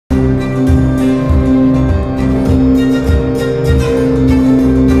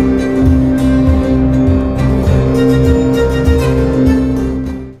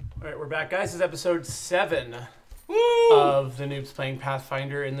episode 7 of the Noobs playing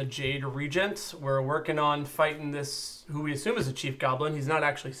Pathfinder in the Jade Regent. We're working on fighting this, who we assume is a chief goblin. He's not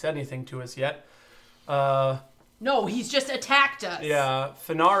actually said anything to us yet. No, he's just attacked us. Yeah,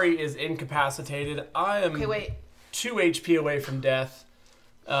 Fenari is incapacitated. I am 2 HP away from death,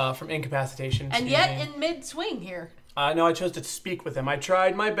 from incapacitation. And yet in mid-swing here. No, I chose to speak with him. I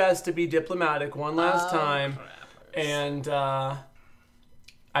tried my best to be diplomatic one last time. And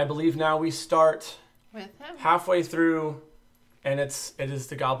I believe now we start with him halfway through, and it is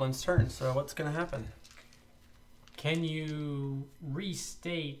the goblin's turn. So what's going to happen? Can you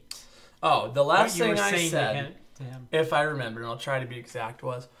restate? Oh, the last thing I said, to him, if I remember, and I'll try to be exact,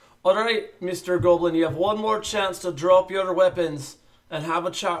 was, all right, Mr. Goblin, you have one more chance to drop your weapons and have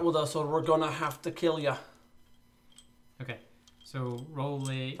a chat with us, or we're going to have to kill you. Okay. So roll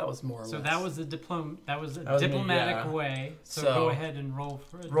a. That was more or so less. that was a diplomatic way. So go ahead and roll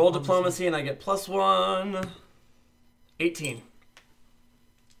for it. Roll diplomacy, and I get +1. 18.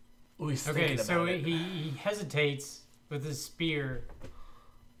 Ooh, he's thinking about it. He hesitates with his spear.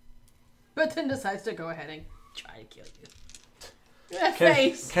 But then decides to go ahead and try to kill you.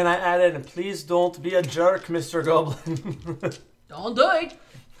 Can I add in, please don't be a jerk, Mr. Goblin. Don't do it.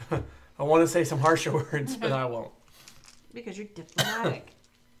 I want to say some harsher words, but I won't. because you're diplomatic.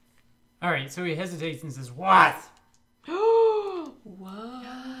 All right, so he hesitates and says, "What?" What?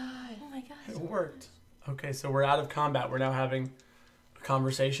 Oh my gosh. It worked. Okay, so we're out of combat. We're now having a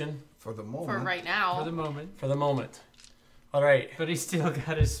conversation. For the moment. For right now. For the moment. For the moment. All right. But he's still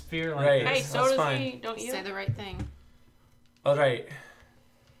got his spear like Right. this. Hey, so That's does fine. he. Don't you say the right thing? All right.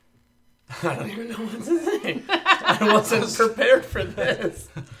 I don't even know what to say. I wasn't prepared for this.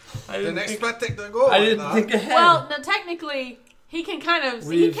 I didn't expect it to go. I didn't think ahead. Well, no, technically, he can kind of.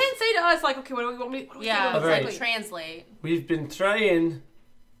 He can say to us, like, okay, what do we want me? Yeah, it's like translate. We've been trying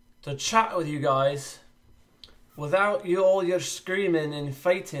to chat with you guys without all your screaming and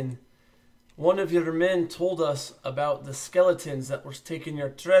fighting. One of your men told us about the skeletons that were taking your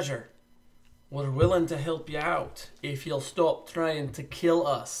treasure. We're willing to help you out if you'll stop trying to kill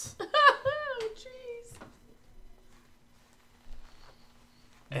us. Oh, jeez.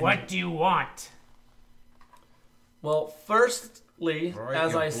 What do you want? Well, firstly, Right,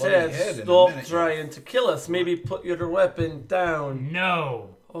 as your I bloody said, head in a stop minute, trying to kill us. Maybe put your weapon down.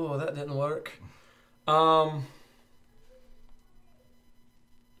 No. Oh, that didn't work.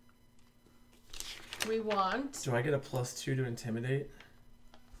 We want. Do I get a +2 to intimidate?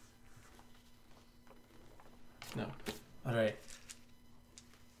 No. Alright.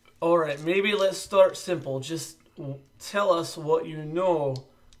 Alright, maybe let's start simple. Just tell us what you know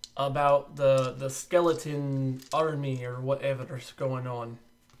about the skeleton army or whatever's going on.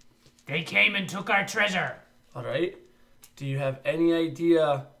 They came and took our treasure. Alright. Do you have any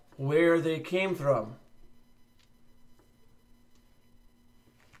idea where they came from?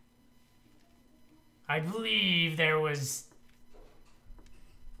 I believe that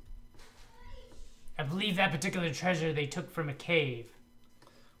particular treasure they took from a cave.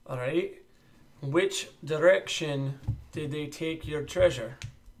 Alright. Which direction did they take your treasure?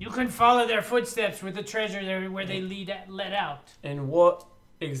 You can follow their footsteps with the treasure where they let out. And what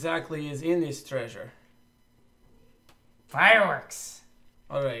exactly is in this treasure? Fireworks.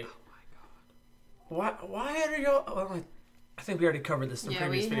 Alright. Oh my god. Why are you... Well, I think we already covered this in the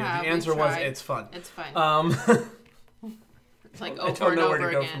previous video. The answer was it's fun. It's fun. It's like I don't know where to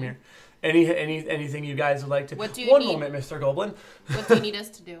go from here. Anything you guys would like to... What do you One need? moment, Mr. Goblin. What do you need us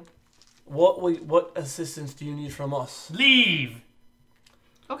to do? What assistance do you need from us? Leave.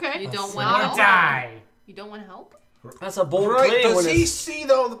 Okay. You don't Or want to help? die. You don't want to help? That's a bold Right, claim. does when he it's... see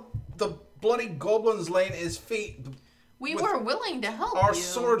the bloody goblins laying at his feet? We with were willing to help our you.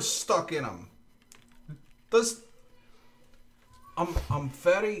 swords stuck in them. I'm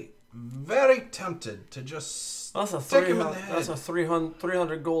very, very tempted to just That's a stick him in the head. That's a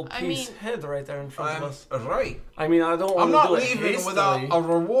 300 gold I piece mean, head right there in front of us. Right. I mean, I don't want I'm to not do it leaving hastily. without a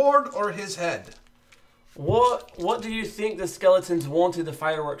reward or his head. What do you think the skeletons wanted the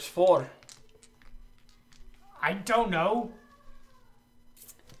fireworks for? I don't know.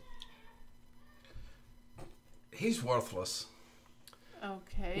 He's worthless.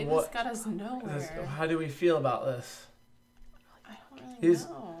 Okay, What- this got us nowhere. How do we feel about this? I don't really He's-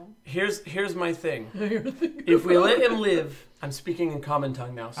 know. Here's my thing. If we let him live, I'm speaking in common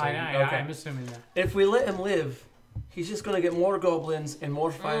tongue now. So I'm assuming that. If we let him live, he's just gonna get more goblins and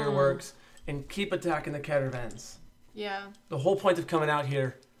more fireworks and keep attacking the caravans. Yeah, The whole point of coming out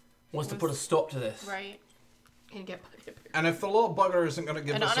here was to put a stop to this. right. And get And if the little bugger isn't going to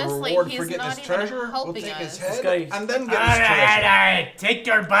give And us honestly, a reward he's for getting not his even treasure, we'll helping take his us. head This guy- and then All get his treasure. right. Take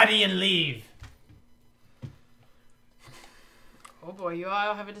your buddy and leave. Oh boy, you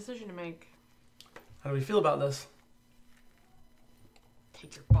all have a decision to make. How do we feel about this?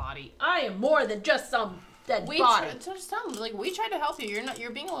 Take your body. I am more than just some dead body. Just tell them, like, we tried to help you.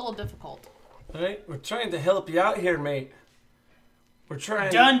 You're being a little difficult. All right, we're trying to help you out here, mate. We're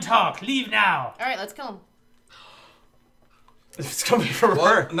trying. Done talk. Leave now. All right, let's kill him. It's coming from Well,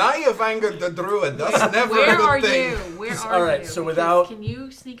 her. now you've angered the druid. That's never Where a good are thing. you? Where are All right, you? so without. Can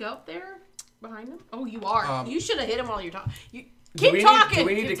you sneak up there behind him? Oh, you are. You should have hit him while you're talking. Do Keep talking. do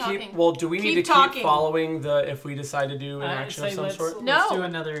we need Keep to keep? talking. Well, do we need Keep to talking. keep following the if we decide to do an action of say some sort? No. Let's do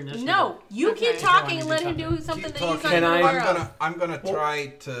another initiative. No, you Okay. keep talking and let him Keep do something Keep that he's not talking. Can I- aware of. I'm gonna try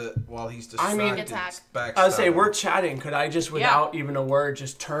to while he's distracted. I mean- Attack. backstab I would say him. we're chatting. Could I just, without even a word,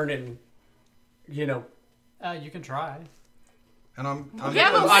 just turn and, you know? You can try. And I'm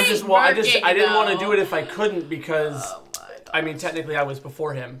Yeah, but I wait, just, well, I working, didn't want to though. do it if I couldn't because, Oh my God. I mean, technically I was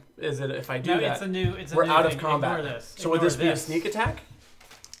before him. Is it if I do No, that? it's a new. It's a We're new out of thing. combat. Ignore this. So would Ignore this be a sneak attack?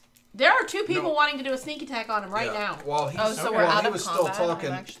 There are two people No. wanting to do a sneak attack on him right now. While he's, Oh, so Okay. we're while out he of was combat. still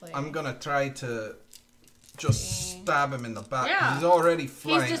talking, Actually. I'm gonna try to just stab him in the back. Yeah. He's already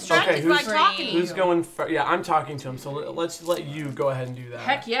flying. He's distracted Okay, by who's- talking to Who's you. going first? Yeah, I'm talking to him. So let's let you go ahead and do that.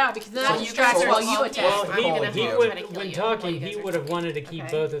 Heck yeah, because then So I'll you distract guys you are while you all- attack. well, I'm He gonna would, do he it. would Try to kill when you talking, while you he guys would are have wanted to keep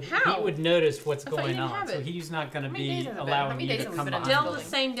Okay. both of How? He would notice what's I thought you going didn't on. have So it. he's not going to How many be days has it been? How allowing many you days to have we come been in behind. this Still the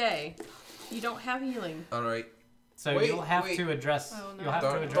building? same day. You don't have healing. All right. So Wait, you'll have wait. to address. Oh, no. You'll have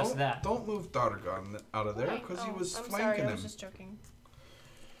to address Don't, that. don't move Dargon out of there because he was I'm flanking sorry, I him. was just joking.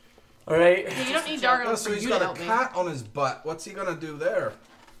 All right. Yeah, you don't need a joke. Dargon Oh, for so he's you to got help a me. cat on his butt. What's he gonna do there?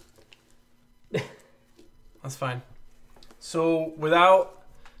 That's fine. So without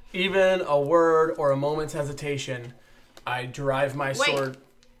even a word or a moment's hesitation, I drive my sword.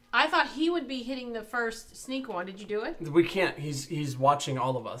 I thought he would be hitting the first sneak one. Did you do it? We can't. He's watching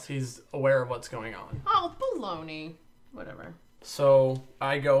all of us. He's aware of what's going on. Oh, baloney. Whatever. So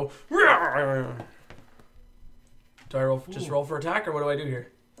I go. Do I roll? Just roll for attack, or what do I do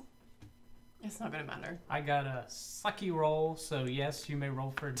here? It's not gonna matter. I got a sucky roll, so yes, you may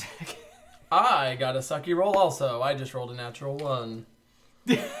roll for attack. I got a sucky roll also. I just rolled a natural 1.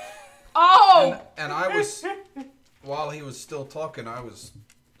 Oh! And I was, while he was still talking, I was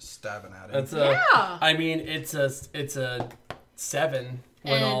stabbing at him. That's a. Yeah. I mean, it's a 7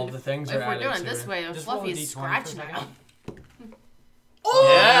 when And all the things If are we're added doing to it this it. way, Just roll a Fluffy's D20 for a scratching second. out.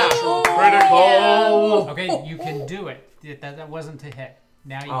 Yeah, critical. Okay, you can do it. That wasn't to hit.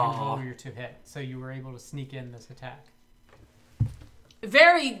 Now you can Aw. roll your to hit. So you were able to sneak in this attack.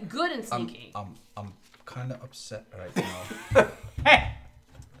 Very good and sneaky. I'm kind of upset right now.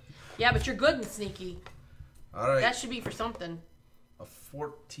 Yeah, but you're good and sneaky. All right. That should be for something. A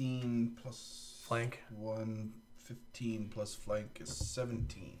 14 plus Flank. 1, 15 plus flank is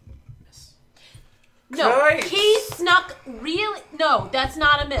 17. Miss. No, Christ. he snuck really. No, that's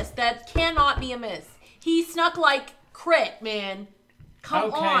not a miss. That cannot be a miss. He snuck like crit, man. Come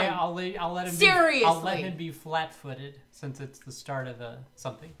Okay, on. I'll let him. I'll let Seriously. him be flat-footed since it's the start of the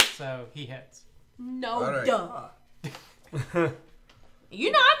something. So he hits. No, All right. duh. You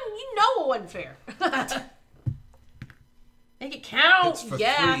know it wasn't fair. Make it count. It's for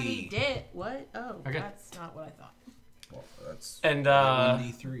Yeah, 3. he did. What? Oh, Okay. that's not what I thought. Well, that's And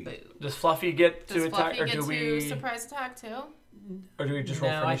 1d3. does Fluffy get to Does attack, Fluffy or get do to we, surprise attack too? or do we just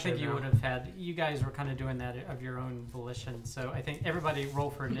roll No, for I initiative think you now? would have had. You guys were kind of doing that of your own volition. So I think everybody roll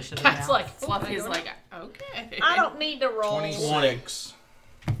for initiative That's now. like Fluffy's like, okay. I don't need to roll. 26.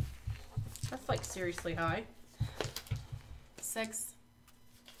 That's like seriously high. 6.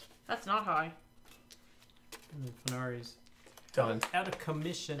 That's not high. And Fenari's Done. out of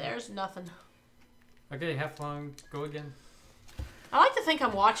commission. There's nothing. Okay, Heflong, go again. I like to think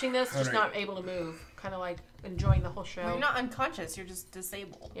I'm watching this, just Alright. not able to move. Kind of like enjoying the whole show. Well, you're not unconscious. You're just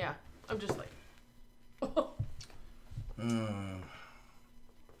disabled. Yeah, I'm just like.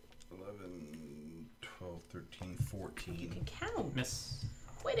 11, 12, 13, You 14. can count. Miss.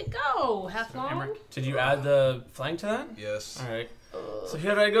 Way to go, Heflong. Emmerich. Did you add the flank to that? Yes. All right. So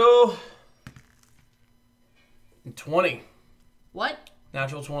here I go. 20. What?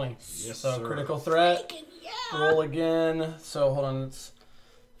 Natural 20. Yes, So sir. critical threat. Yeah. Roll again. So hold on. It's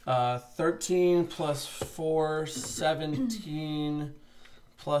 13 plus 4, 17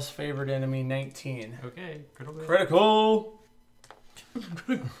 plus favored enemy, 19. Okay, critical. Critical.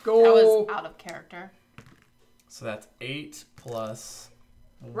 That was out of character. So that's 8 plus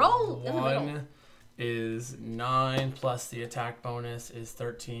Roll in the middle. 1 is 9 plus the attack bonus is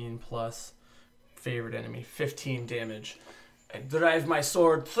 13 plus favored enemy, 15 damage. I drive my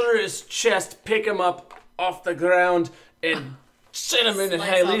sword through his chest, pick him up off the ground, and send him in and Slice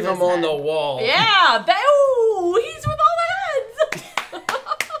hey, off leave his him on head. the wall. Yeah, ooh, he's with all the heads.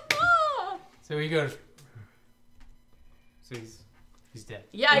 So he goes. So he's dead.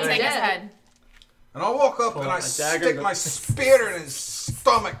 Yeah, he's Take his dead. head. And I'll walk up Pull and out I my dagger, stick go- my spear in his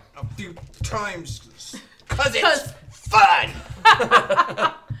stomach a few times. Cause it's 'Cause- fun!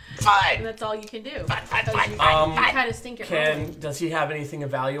 And Fun! that's all you can do. Um, You kind of stink at rolling. Does he have anything of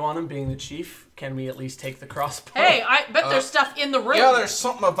value on him, being the chief? Can we at least take the crossbow? Hey, I bet there's stuff in the room. Yeah, there's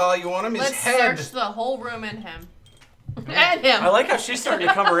something of value on him. His Let's head. search the whole room and him. And him. I like how she's starting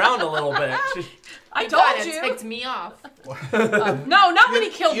to come around a little bit. I God, told it you. ticked me off. No, not when he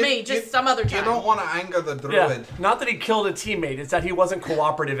killed me. Just some other time. You don't want to anger the Yeah, druid. not that he killed a teammate. It's that he wasn't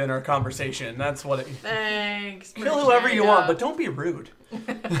cooperative in our conversation. That's what it. Thanks. Kill whoever you want, but don't be rude.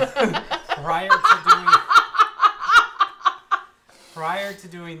 Prior to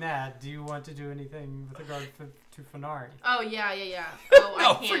doing that, do you want to do anything with regard to Fenari? Oh, yeah. Oh,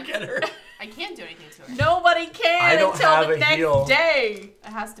 No, I can't. forget her. I can't do anything to her. Nobody can I don't until have the a next heal. day. It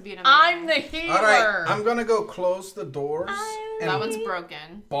has to be an I'm amazing. the healer. All right, I'm gonna go close the doors That and one's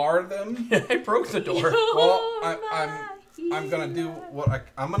broken. bar them. I broke the door. Well, I'm gonna do what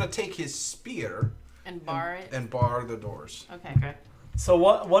I'm gonna take his spear And bar it. and bar the doors. Okay. Okay. So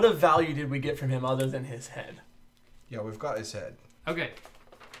what of value did we get from him other than his head? Yeah, we've got his head Okay.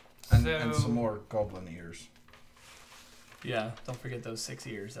 and some more goblin ears. Yeah, don't forget those 6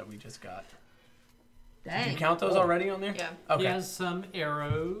 ears that we just got. Did Dang. you count those already on there? Yeah. Okay. He has some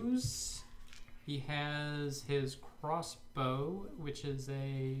arrows. He has his crossbow, which is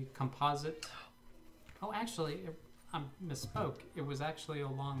a composite. Oh, actually, I misspoke. It was actually a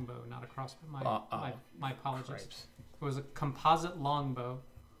longbow, not a crossbow. My apologies. Cripes. It was a composite longbow.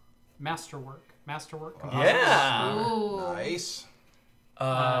 Masterwork. Composite Yeah. longbow. Ooh. Nice.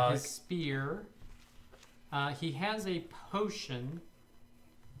 His spear. He has a potion.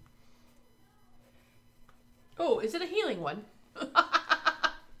 Oh, is it a healing one? You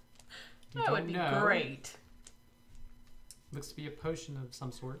That would don't be know. great. Looks to be a potion of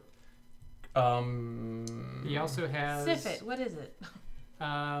some sort. Um. He also has Sniff it. What is it?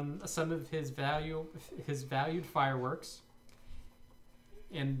 some of his valued fireworks,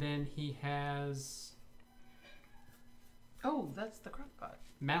 and then he has Oh, that's the crockpot.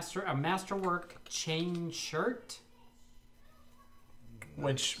 a masterwork chain shirt.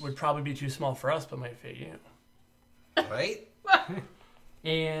 Which would probably be too small for us, but might fit you. Right?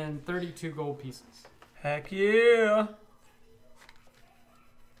 And 32 gold pieces. Heck yeah.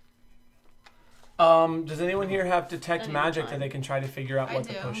 Does anyone here have detect Any magic time. that they can try to figure out I what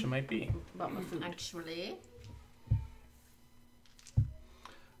the do. potion might be? About my food. Actually.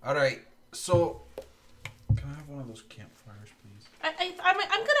 All right. So, can I have one of those campfires, please? I'm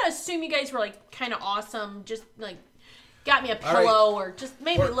gonna assume you guys were like kind of awesome. Just like got me a All right. pillow or just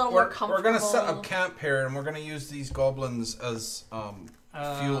maybe a little more comfortable. We're gonna set up camp here, and we're gonna use these goblins as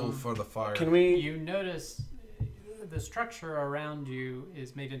fuel for the fire. Can we? You notice the structure around you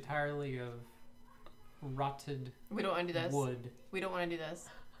is made entirely of rotted We don't want to do this. wood. We don't want to do this.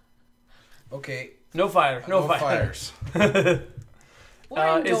 Okay. No fire. No fire. fires. We're Is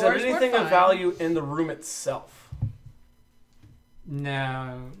there indoors, we're anything of fine. value in the room itself?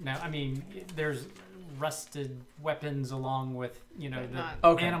 No. I mean, there's rusted weapons along with the Not-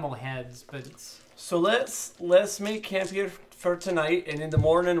 Okay. animal heads, but it's So let's make camp here for tonight, and in the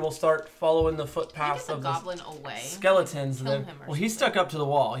morning we'll start following the Can you footpaths get the of the goblin away? skeletons. Kill That, him or well, he's something. stuck up to the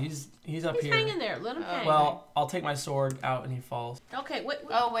wall. He's up He's here. hanging there. Let him hang. Well, I'll take my sword out and he falls. okay. Wait.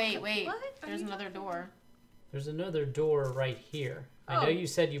 Oh, wait. What? There's another door. There's another door right here. I know Oh. you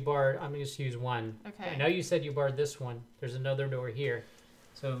said you barred. I'm going to use one. Okay. I know you said you barred this one. There's another door here.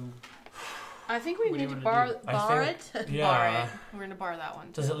 So I think we What do need you to wanna bar I it. think- Bar Yeah. it. We're going to bar that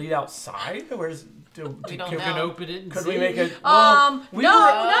one. Does too. it lead outside? Where's We don't could, know. you can open it and could see. we make it? Well, we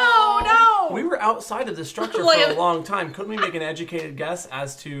no. we were outside of the structure Look for at- a long time. Couldn't we make an educated guess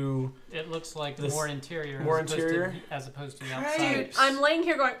as to? It looks like This- more interior. more as opposed to- interior? as opposed to Great. outside. Dude, I'm laying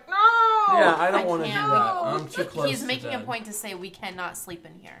here going, no. Yeah, I don't I want to do can't. that. I'm too close. He's to making a dead. point to say we cannot sleep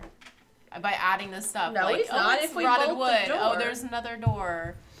in here. By adding this stuff. No, like, he's not. It's If we rotted bolt the wood. Oh, door. there's another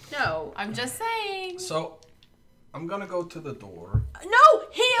door. No. I'm just saying. So, I'm gonna go to the door. No.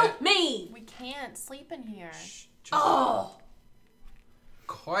 Heal me. We can't sleep in here. Just Oh.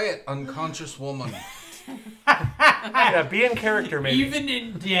 quiet, unconscious woman. Yeah, be in character, maybe. even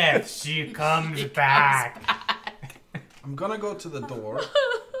in death, she comes back. I'm gonna go to the door,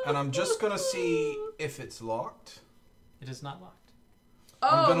 and I'm just gonna see if it's locked. It is not locked.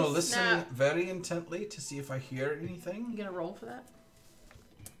 I'm gonna Oh, listen snap. very intently to see if I hear anything. You gonna roll for that?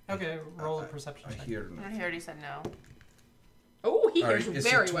 Okay, roll a perception I check. hear He already said no. Oh, he All hears right, it's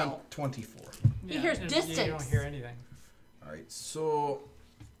very a well. 24. He hears and distance. You don't hear anything. All right, so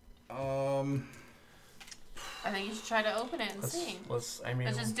I think you should try to open it and see. Let's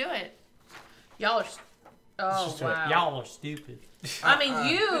Just do it. Y'all are. Oh just do it. wow. Y'all are stupid. I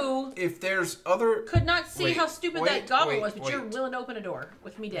mean, you If there's other could not see Wait, how stupid wait, that goblin wait, was, but you're wait. willing to open a door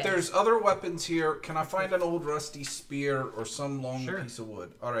with me dead. There's other weapons here. Can I find an old rusty spear or some long Sure. piece of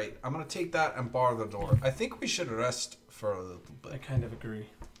wood? All right, I'm gonna take that and bar the door. I think we should rest for a little I bit. kind of agree.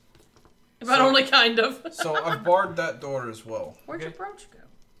 But only kind of. So I've barred that door as well. Where'd your Okay. brooch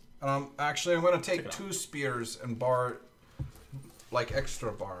go? Actually, I'm gonna take Take it 2 spears and bar, like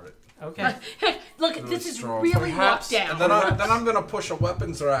extra bar it. Okay. Look, Really this is strong. really Perhaps- locked down. And then I'm gonna push a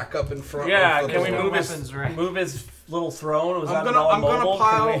weapons rack up in front. Yeah, of the can we door. move weapons, his right? move his little throne? Was I'm that gonna all I'm gonna mobile?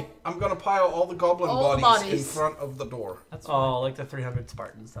 pile I'm gonna pile all the goblin All the bodies in bodies. front of the door. That's Oh, like the 300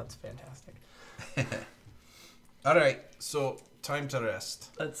 Spartans. That's fantastic. All right, so time to rest.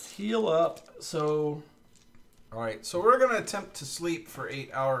 Let's heal up. So All right, so we're gonna attempt to sleep for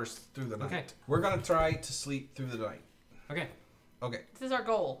 8 hours through the night. Okay. We're gonna try to sleep through the night. okay. Okay. This is our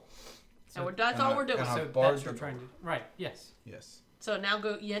goal. So- And that's and all I- we're doing. and I- So barred that's what the you're trying to. Right. Yes. Yes. So now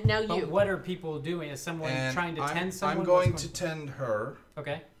go. Yeah, now But you. what are people doing? Is someone And trying to tend someone? I'm going What's to tend her,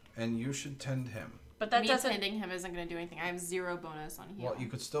 Okay. and you should tend him. But that Me doesn't. tending him isn't going to do anything. I have 0 bonus on heal. Well, you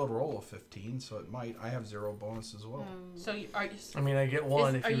could still roll a 15, so it might. I have 0 bonus as well. So you, are you? I mean, I get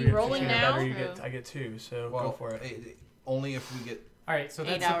one. Is- If are you you get rolling better, now? you True. get I get 2. So Well, go for it. Only if we get. All right. So 8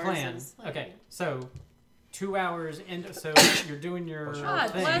 that's the hours plan. is like- Okay. So 2 hours into. So you're doing your God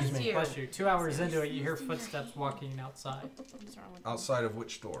thing. bless you. Bless you. 2 hours into it, you hear footsteps walking outside What's wrong with Outside of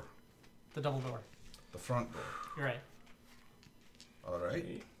which door? the double door. The front door. You're right. All right.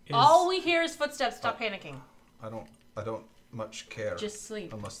 Is- All we hear is footsteps. Stop panicking. I don't much care Just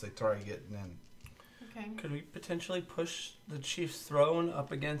sleep. unless they try getting in. Okay. Could we potentially push the chief's throne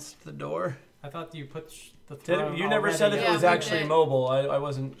up against the door? I thought you put the Did throne you never already said if Yeah, it was we actually did. mobile? I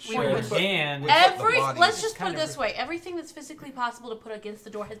wasn't We sure. would. began. We put the Every. bodies- Let's just It's put it kind of- this way. Everything that's physically possible to put against the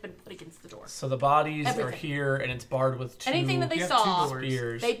door has been put against the door. So the bodies are Everything. here, and it's barred with 2 Anything that they You have saw. 2 doors.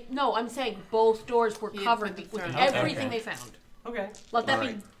 spears. They no. I'm saying both doors were He had covered put the with throne. everything Okay. they found. Okay. Let that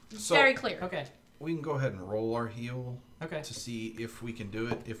Alright. be So very clear. Okay. we can go ahead and roll our heal Okay. to see if we can do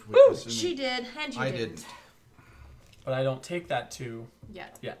it. If we, Woo! assuming She did, and you I didn't. didn't. But I don't take that 2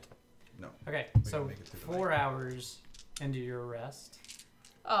 Yet. yet. Okay. can So make it through the 4 hours into your rest,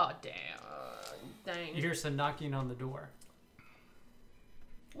 Oh damn! Dang. you hear some knocking on the door.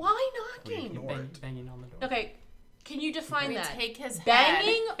 Why We knocking? ignore it. Banging on the door. Okay, can you define We that? take his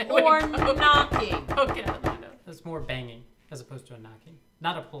Banging head. or knocking? Poke it out the window. It's more banging as opposed to a knocking.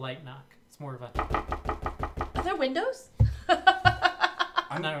 Not a polite knock. It's more of a. Are there windows?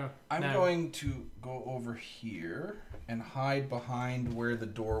 I'm no. going to go over here and hide behind where the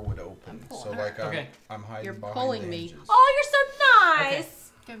door would open. I'm So pulling. like Okay. I'm hiding You're behind pulling the me. hinges. Oh, you're so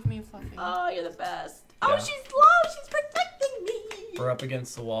nice. Give me a fluffy. Oh, you're the best. Oh, Yeah. she's low. She's protecting me. We're up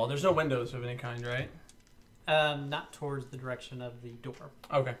against the wall. There's no windows of any kind, right? Not towards the direction of the door.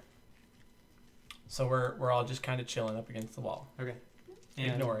 Okay. So we're all just kind of chilling up against the wall, Okay.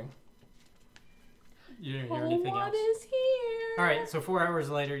 And ignoring. You didn't hear Oh, anything what else. is here? All right. So 4 hours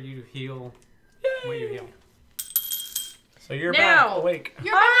later, you heal. What you heal? So you're Now. back awake.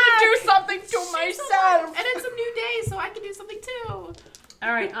 You're I'm back! gonna do something to She's myself. alive, and it's a new day, so I can do something too.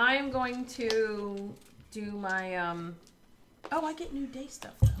 All right, I am going to do my Oh, I get new day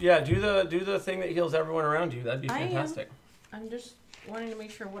stuff though. Yeah, do the thing that heals everyone around you. That'd be I am. fantastic. I'm just wanting to make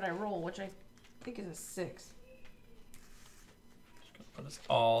sure what I roll, which I think is a 6. Put us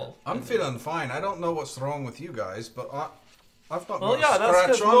all. I'm in feeling fine. I don't know what's wrong with you guys, but I've not Well, got yeah, a that's scratch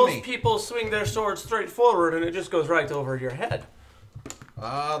because on most me. people swing their sword straight forward and it just goes right over your head.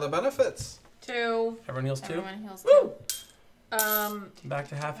 The benefits. 2. Everyone heals too. Everyone heals Woo! too. Back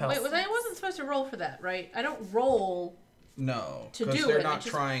to half health. Wait, I wasn't supposed to roll for that, right? I don't roll. No, To because do they're it, not it just-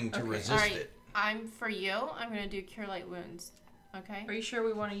 trying to okay. resist Alright, it. I'm for you. I'm gonna do cure light wounds. Okay. Are you sure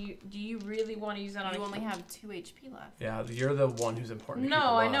we want to use? Do you really want to use that on? You a only have 2 HP left. Yeah, you're the one who's important. To keep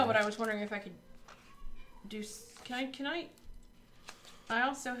No, I know, alive. but I was wondering if I could do. Can I? I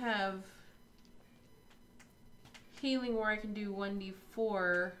also have healing where I can do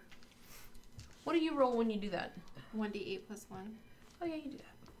 1d4. What do you roll when you do that? 1d8 plus 1. Oh yeah, you do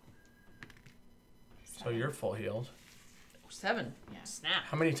that. So you're full healed. 7. Yeah. Snap.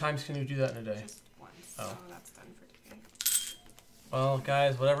 How many times can you do that in a day? Just once. So Oh. that's done for today. Well,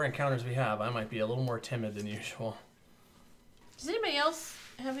 guys, whatever encounters we have, I might be a little more timid than usual. Does anybody else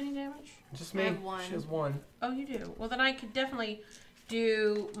have any damage? Just I me. have 1. She has 1. Oh, you do. Well, then I could definitely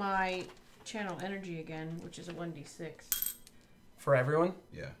do my channel energy again, which is a 1d6. For everyone?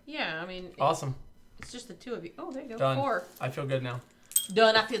 Yeah. Yeah, I mean, Awesome. it's just the 2 of you. Oh, there you go. Done. 4. I feel good now.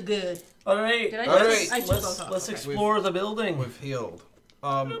 Done. I feel good. All right. Did I All just? right. I took both off. Let's Okay. explore the building. We've healed.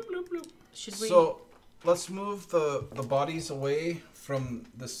 Should we? So let's move the bodies away from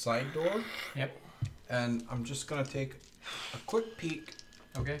the side door, Yep. and I'm just gonna take a quick peek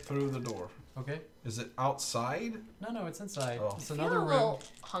Okay. through the door. Okay. Is it outside? No, it's inside. Oh. It's I another feel a room. little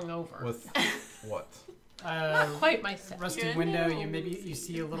hungover. With what? Not quite myself. Rusty window. You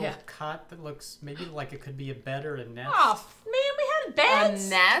see a little Yeah. cot that looks maybe like it could be a bed or a nest. Oh man, we had A beds.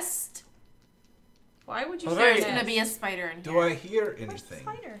 nest? Why would you All say right. There's nest? gonna be a spider in here. Do I hear anything?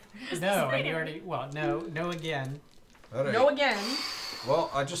 Spider. No, and you already. Well, no again. All right. No again. Well,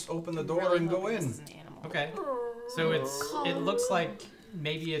 I just open the door Really and go hoping in. this is an animal. Okay. So it looks like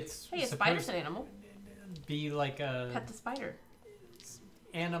maybe it's Hey, a supposed spider's an animal. to be like a Pet the spider.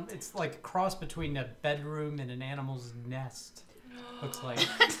 It's like a cross between a bedroom and an animal's nest. Looks like.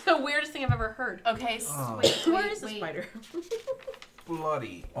 That's the weirdest thing I've ever heard. Okay, Oh. wait, Where is the wait. spider?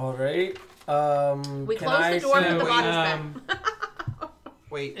 Bloody. All right. We can close I the door, see- put the bodies um, back.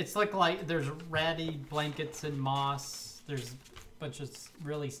 Wait. It's like there's ratty blankets and moss. There's a bunch of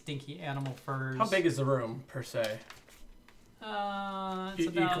really stinky animal furs. How big is the room per se? It's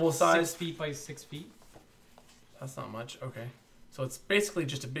about Equal size? 6 feet by 6 feet, That's not much. Okay. So it's basically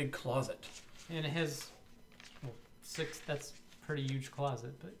just a big closet. and it has six. That's a pretty huge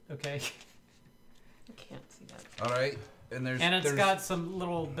closet, but okay. I can't see that. All right. And there's And it's there's, got some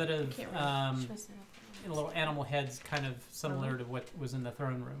little bit of Can't really little animal heads, kind of similar to what was in the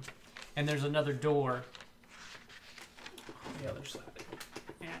throne room. And there's another door. The other side.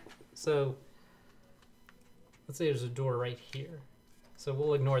 So let's say there's a door right here. So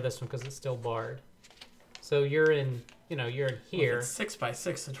we'll ignore this one because it's still barred. So you're in, you're in here. Well, if it's 6 by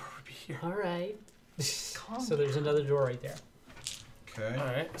 6, the door would be here. All right. Calm So there's another door right there. Okay. All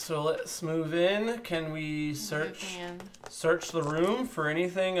right. So let's move in. Can we search the room for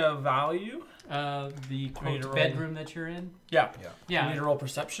anything of value? The Do we need to quote roll? bedroom that you're in. Yeah. Yeah. Do we need Yeah. to roll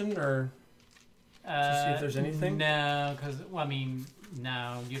perception or? To see if there's anything? No, because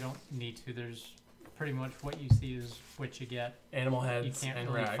no, you don't need to. There's pretty much what you see is what you get. Animal You heads can't and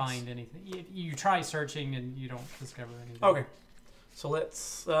really rags. find anything. You try searching and you don't discover anything. Okay. So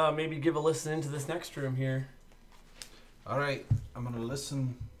let's maybe give a listen into this next room here. All right. I'm gonna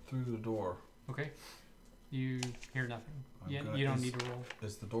listen through the door. Okay. You hear nothing. I'm Yeah, gonna- you don't is- need to roll.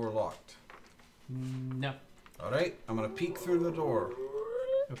 Is the door locked? No. All right. I'm gonna peek through the door.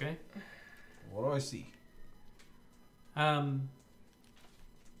 Okay. What do I see?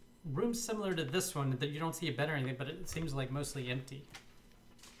 Room similar to this one that you don't see a bed or anything, but it seems like mostly empty.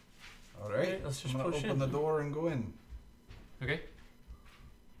 All right. Okay, let's just I'm gonna push open in. the door and go in. Okay.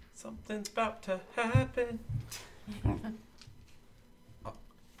 Something's about to happen.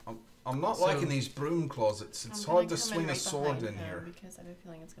 I'm not So- liking these broom closets. It's hard to swing a sword in here. because I have a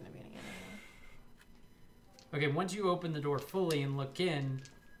feeling it's gonna be an animal. Okay, once you open the door fully and look in,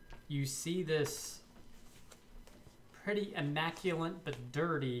 you see this pretty immaculate but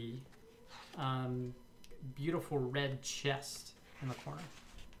dirty, beautiful red chest in the corner.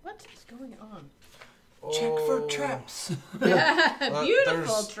 What is going on? Check for Oh, traps.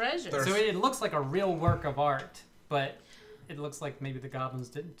 Beautiful treasure. there's- So it looks like a real work of art, but it looks like maybe the goblins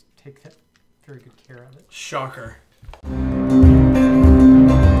didn't take very good care of it. Shocker.